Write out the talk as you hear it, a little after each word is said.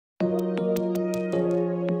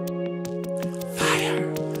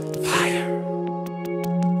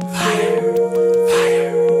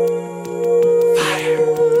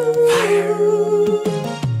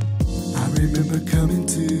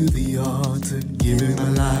giving my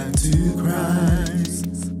life to Christ.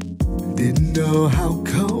 Didn't know how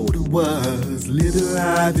cold it was, living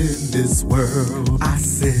life in this world. I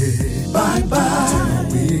said bye-bye to my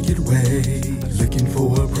wicked ways, looking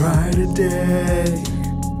for a brighter day.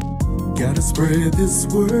 Gotta spread this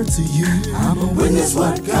word to you. I'm a witness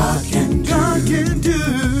what God can do. God can do.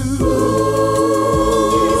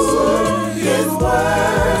 His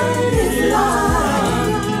word is life.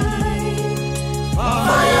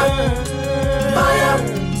 Fire, fire,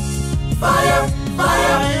 fire, fire. I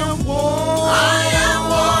am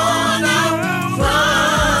worn out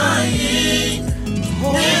crying.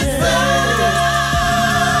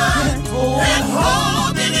 Can't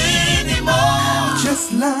hold it anymore.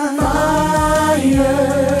 Just like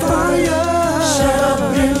fire, fire, shut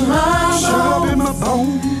up in my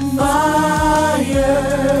bones.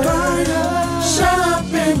 Fire, fire, shut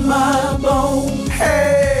up in my bones.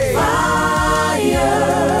 Hey,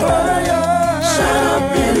 fire, fire, shut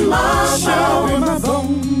up in my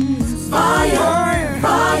bones. Fire,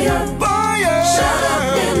 fire, fire, shut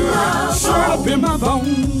up in my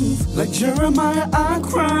bones. Like Jeremiah, I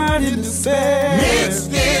cried in despair,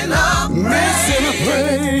 mixed in a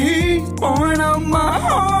praise, pouring out my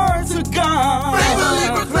heart to God, faithfully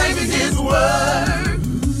proclaiming His word.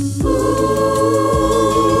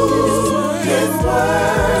 His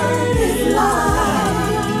word is life.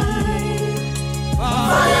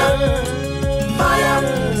 Fire, fire,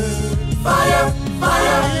 fire,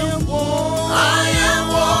 fire. I am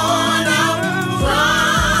worn out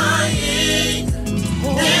crying.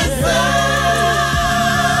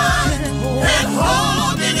 Can't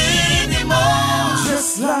hold it anymore.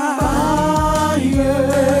 Just like fire,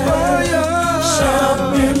 shut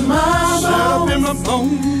up in my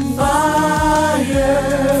bones.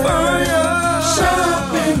 Fire, fire, shut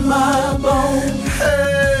up in my bones.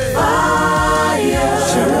 Hey, fire,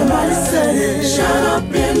 Jeremiah said it. Shut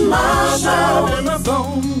up in my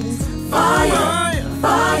bones. Fire,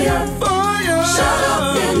 fire, fire, shut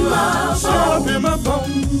up in my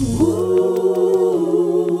bones.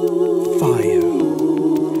 Fire.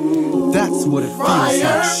 That's what it feels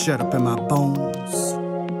like. Shut up in my bones.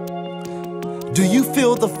 Do you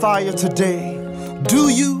feel the fire today? Do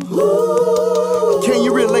you? Can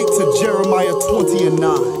you relate to Jeremiah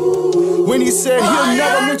 20:9 when he said he'll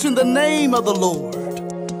never mention the name of the Lord?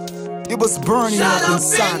 It was burning up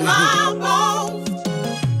inside of him.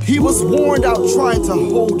 He was worn out trying to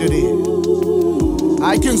hold it in.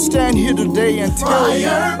 I can stand here today and tell you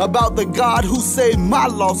about the God who saved my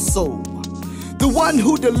lost soul, the one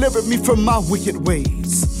who delivered me from my wicked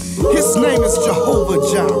ways. His name is Jehovah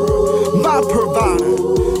Jireh, my provider,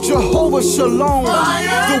 Jehovah Shalom,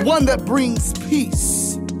 the one that brings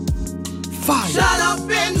peace. Fire, shut up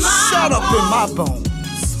in my bones.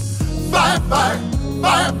 Fire, fire,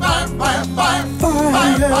 fire, fire, fire, fire, fire,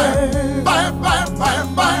 fire, fire, fire, fire,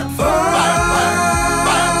 fire, fire.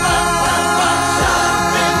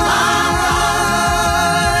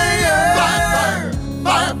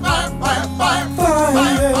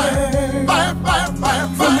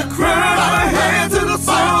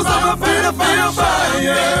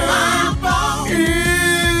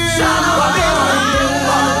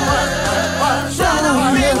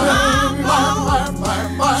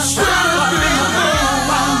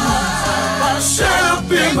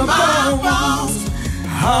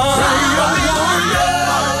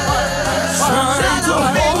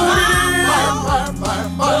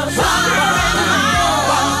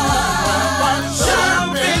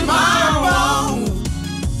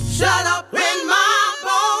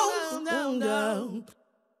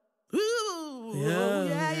 Yeah.